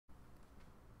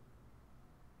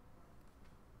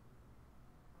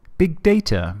Big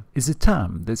data is a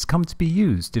term that's come to be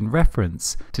used in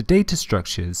reference to data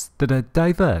structures that are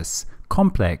diverse,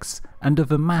 complex, and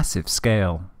of a massive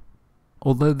scale.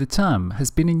 Although the term has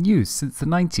been in use since the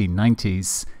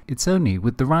 1990s, it's only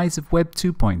with the rise of Web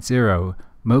 2.0,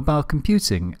 mobile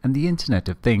computing, and the Internet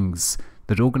of Things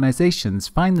that organizations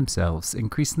find themselves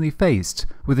increasingly faced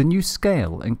with a new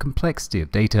scale and complexity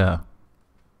of data.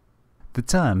 The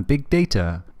term big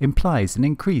data implies an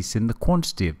increase in the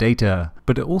quantity of data,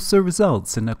 but it also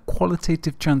results in a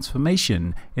qualitative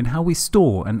transformation in how we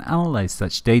store and analyze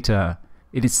such data.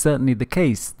 It is certainly the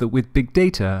case that with big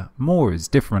data, more is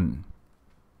different.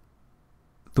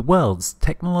 The world's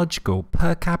technological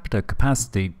per capita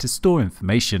capacity to store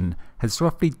information has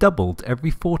roughly doubled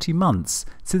every 40 months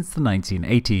since the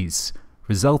 1980s,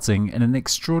 resulting in an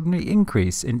extraordinary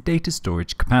increase in data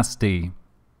storage capacity.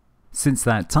 Since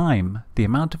that time, the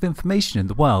amount of information in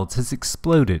the world has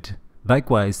exploded.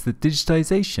 Likewise, the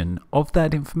digitization of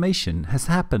that information has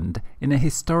happened in a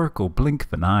historical blink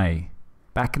of an eye.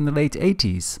 Back in the late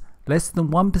 80s, less than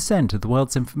 1% of the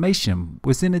world's information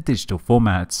was in a digital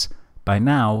format. By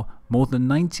now, more than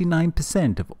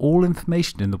 99% of all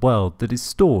information in the world that is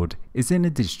stored is in a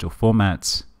digital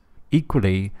format.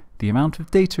 Equally, the amount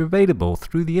of data available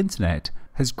through the internet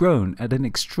has grown at an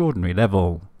extraordinary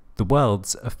level. The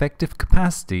world's effective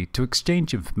capacity to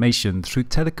exchange information through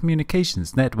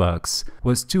telecommunications networks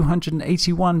was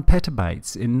 281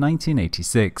 petabytes in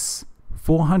 1986,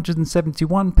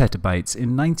 471 petabytes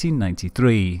in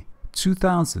 1993,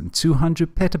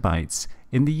 2,200 petabytes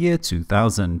in the year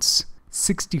 2000,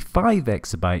 65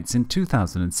 exabytes in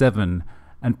 2007,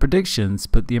 and predictions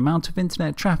put the amount of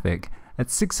internet traffic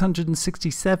at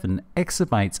 667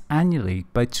 exabytes annually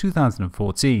by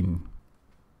 2014.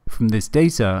 From this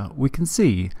data, we can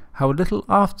see how a little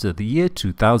after the year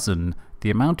 2000, the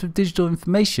amount of digital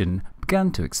information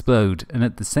began to explode, and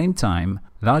at the same time,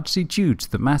 largely due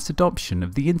to the mass adoption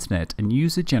of the internet and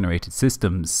user-generated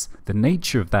systems, the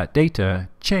nature of that data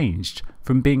changed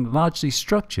from being largely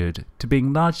structured to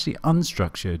being largely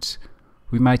unstructured.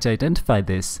 We might identify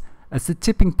this as the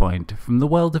tipping point from the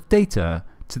world of data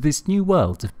to this new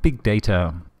world of big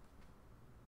data.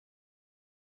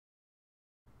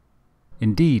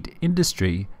 Indeed,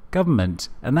 industry, government,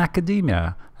 and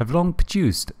academia have long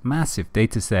produced massive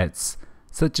datasets,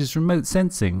 such as remote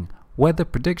sensing, weather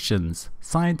predictions,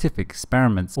 scientific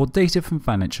experiments, or data from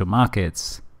financial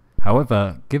markets.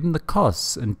 However, given the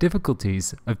costs and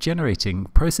difficulties of generating,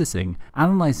 processing,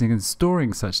 analyzing, and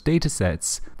storing such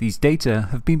datasets, these data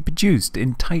have been produced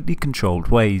in tightly controlled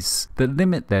ways that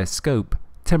limit their scope,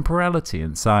 temporality,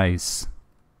 and size.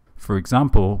 For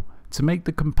example, to make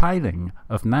the compiling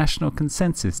of national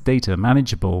consensus data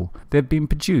manageable, they have been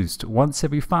produced once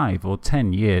every 5 or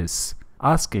 10 years,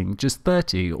 asking just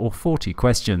 30 or 40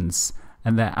 questions,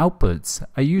 and their outputs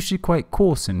are usually quite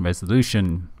coarse in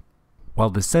resolution. While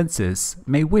the census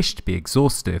may wish to be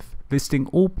exhaustive, listing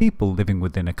all people living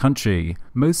within a country,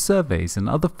 most surveys and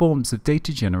other forms of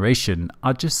data generation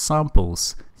are just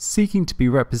samples, seeking to be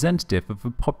representative of a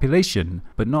population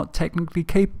but not technically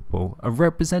capable of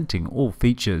representing all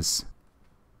features.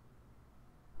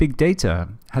 Big data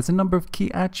has a number of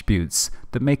key attributes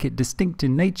that make it distinct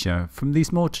in nature from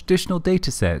these more traditional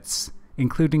datasets,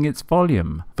 including its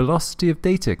volume, velocity of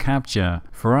data capture,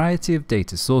 variety of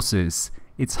data sources,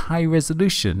 its high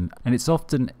resolution, and its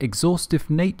often exhaustive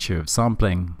nature of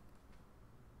sampling.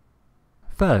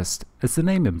 First, as the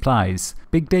name implies,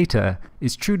 big data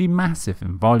is truly massive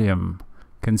in volume,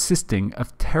 consisting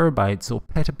of terabytes or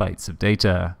petabytes of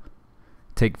data.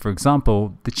 Take, for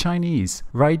example, the Chinese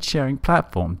ride-sharing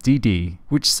platform Didi,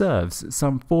 which serves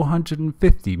some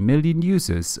 450 million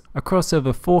users across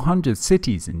over 400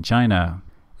 cities in China.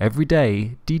 Every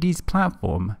day, Didi's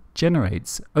platform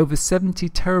generates over 70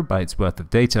 terabytes worth of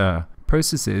data,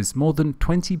 processes more than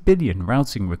 20 billion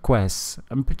routing requests,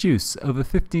 and produces over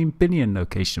 15 billion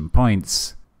location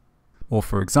points. Or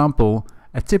for example,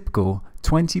 a typical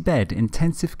 20-bed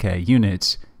intensive care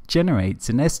unit generates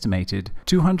an estimated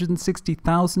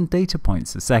 260,000 data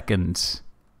points a second.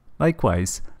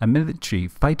 Likewise, a military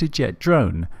fighter jet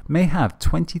drone may have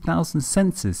 20,000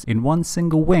 sensors in one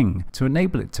single wing to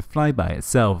enable it to fly by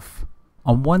itself.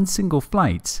 On one single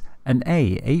flight, an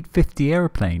A850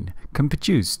 airplane can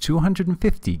produce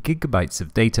 250 gigabytes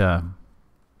of data.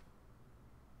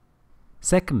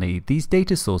 Secondly, these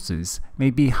data sources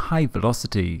may be high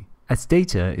velocity, as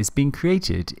data is being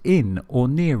created in or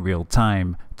near real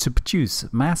time to produce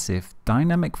massive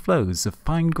dynamic flows of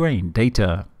fine-grained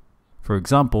data. For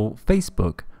example,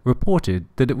 Facebook reported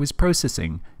that it was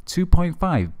processing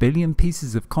 2.5 billion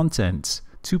pieces of content,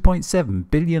 2.7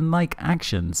 billion like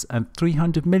actions and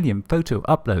 300 million photo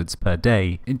uploads per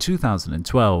day in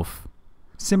 2012.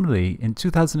 Similarly, in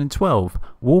 2012,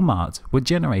 Walmart were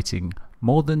generating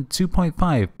more than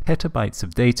 2.5 petabytes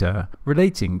of data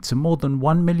relating to more than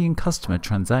 1 million customer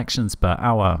transactions per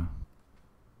hour.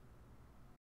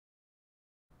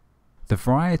 The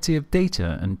variety of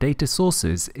data and data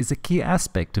sources is a key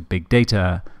aspect of big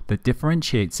data that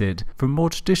differentiates it from more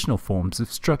traditional forms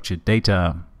of structured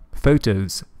data.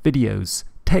 Photos, videos,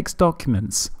 text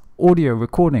documents, audio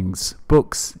recordings,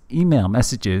 books, email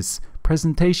messages,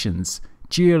 presentations,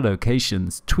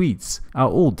 geolocations, tweets are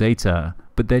all data,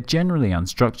 but they're generally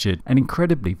unstructured and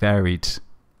incredibly varied.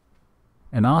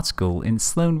 An article in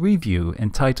Sloan Review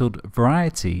entitled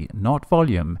 "Variety, Not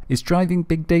Volume" is driving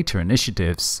big data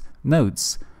initiatives,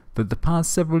 notes that the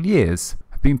past several years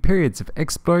have been periods of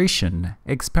exploration,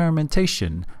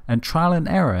 experimentation, and trial and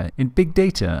error in big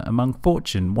data among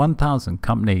Fortune 1000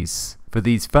 companies. For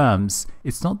these firms,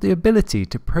 it's not the ability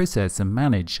to process and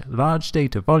manage large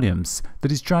data volumes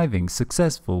that is driving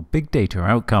successful big data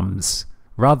outcomes.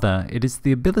 Rather, it is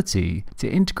the ability to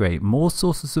integrate more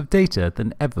sources of data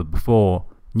than ever before.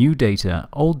 New data,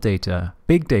 old data,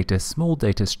 big data, small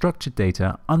data, structured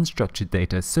data, unstructured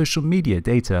data, social media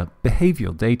data,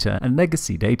 behavioral data, and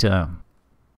legacy data.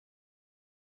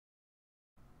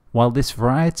 While this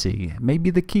variety may be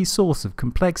the key source of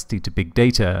complexity to big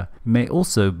data, it may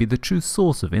also be the true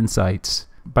source of insight.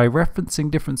 By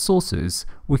referencing different sources,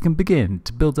 we can begin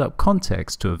to build up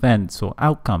context to events or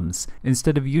outcomes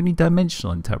instead of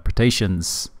unidimensional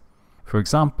interpretations. For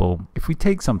example, if we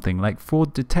take something like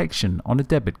fraud detection on a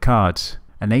debit card,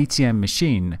 an ATM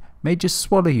machine may just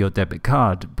swallow your debit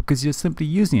card because you're simply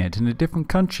using it in a different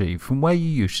country from where you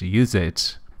usually use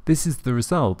it. This is the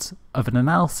result of an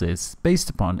analysis based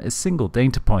upon a single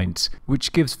data point,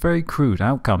 which gives very crude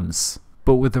outcomes.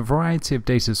 But with a variety of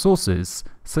data sources,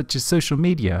 such as social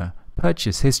media,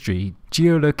 purchase history,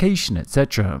 geolocation,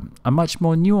 etc., a much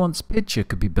more nuanced picture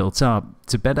could be built up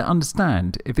to better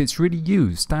understand if it's really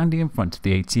you standing in front of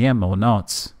the ATM or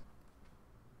not.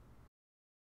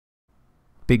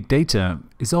 Big data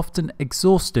is often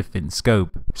exhaustive in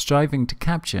scope, striving to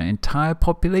capture entire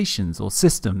populations or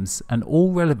systems and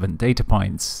all relevant data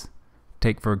points.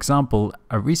 Take, for example,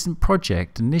 a recent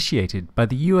project initiated by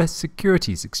the US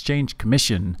Securities Exchange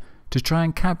Commission to try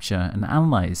and capture and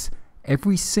analyze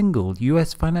every single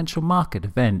US financial market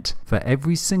event for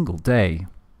every single day.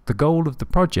 The goal of the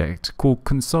project, called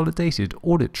Consolidated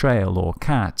Audit Trail or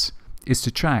CAT, is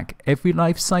to track every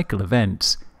life cycle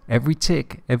event, every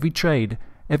tick, every trade,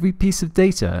 every piece of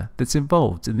data that's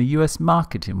involved in the US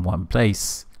market in one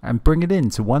place, and bring it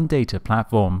into one data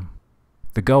platform.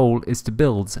 The goal is to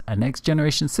build a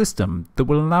next-generation system that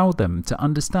will allow them to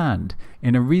understand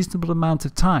in a reasonable amount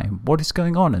of time what is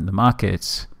going on in the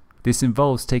market. This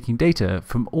involves taking data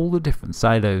from all the different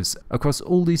silos across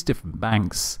all these different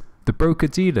banks, the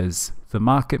broker-dealers, the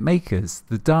market makers,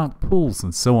 the dark pools,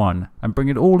 and so on, and bring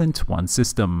it all into one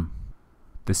system.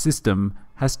 The system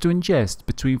has to ingest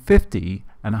between 50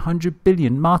 and 100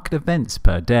 billion market events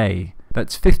per day.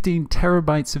 That's 15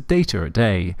 terabytes of data a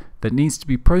day that needs to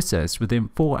be processed within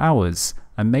 4 hours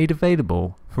and made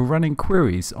available for running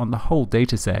queries on the whole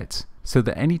dataset, so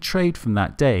that any trade from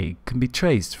that day can be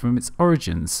traced from its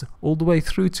origins all the way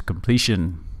through to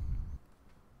completion.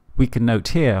 We can note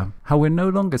here how we're no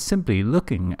longer simply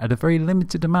looking at a very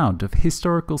limited amount of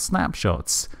historical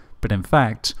snapshots, but in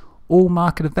fact, all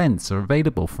market events are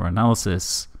available for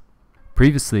analysis.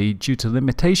 Previously, due to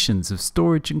limitations of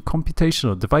storage and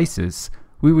computational devices,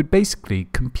 we would basically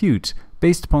compute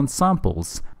based upon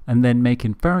samples and then make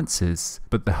inferences,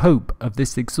 but the hope of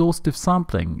this exhaustive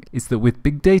sampling is that with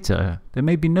big data, there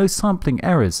may be no sampling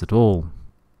errors at all.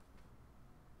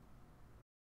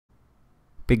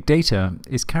 Big data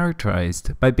is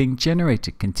characterized by being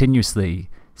generated continuously,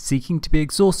 seeking to be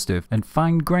exhaustive and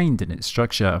fine-grained in its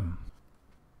structure.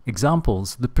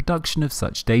 Examples of the production of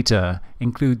such data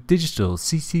include digital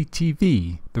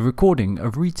CCTV, the recording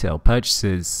of retail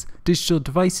purchases, digital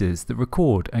devices that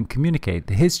record and communicate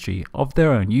the history of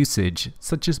their own usage,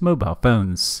 such as mobile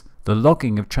phones, the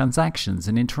logging of transactions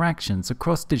and interactions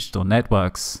across digital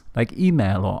networks, like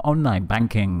email or online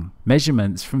banking,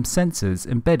 measurements from sensors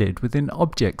embedded within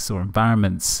objects or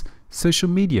environments, social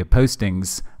media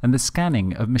postings, and the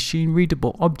scanning of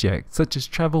machine-readable objects such as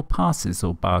travel passes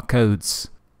or barcodes.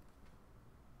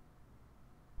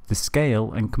 The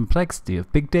scale and complexity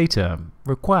of big data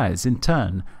requires, in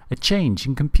turn, a change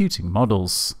in computing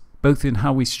models, both in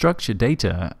how we structure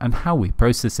data and how we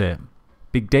process it.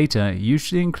 Big data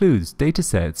usually includes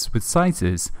datasets with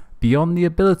sizes beyond the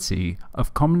ability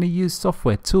of commonly used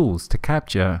software tools to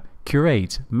capture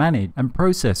curate, manage, and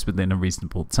process within a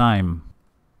reasonable time.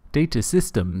 Data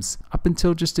systems, up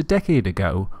until just a decade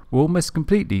ago, were almost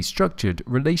completely structured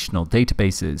relational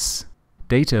databases.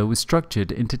 Data was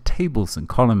structured into tables and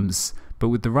columns, but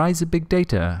with the rise of big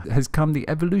data has come the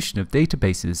evolution of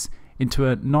databases into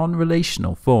a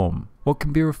non-relational form, what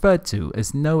can be referred to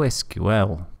as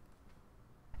NoSQL.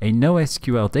 A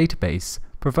NoSQL database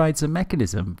provides a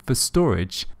mechanism for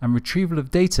storage and retrieval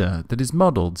of data that is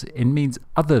modeled in means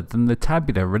other than the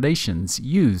tabular relations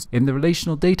used in the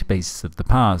relational databases of the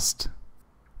past.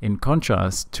 In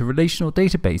contrast to relational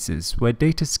databases where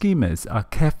data schemas are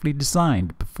carefully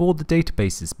designed before the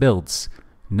database is built,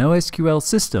 NoSQL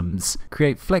systems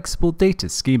create flexible data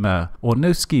schema or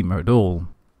no schema at all.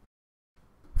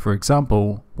 For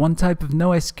example, one type of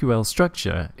NoSQL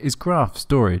structure is graph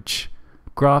storage.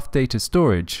 Graph data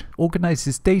storage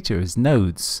organizes data as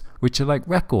nodes, which are like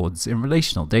records in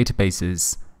relational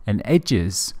databases, and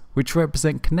edges, which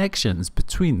represent connections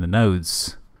between the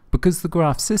nodes. Because the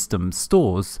graph system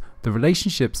stores the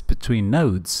relationships between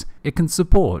nodes, it can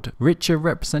support richer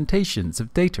representations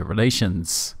of data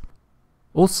relations.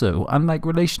 Also, unlike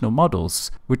relational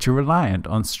models, which are reliant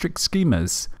on strict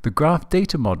schemas, the graph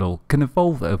data model can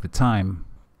evolve over time.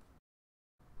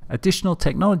 Additional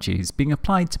technologies being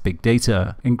applied to big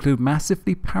data include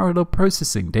massively parallel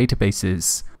processing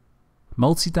databases.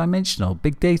 Multidimensional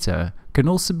big data can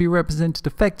also be represented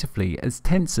effectively as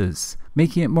tensors,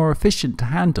 making it more efficient to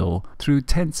handle through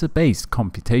tensor-based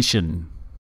computation.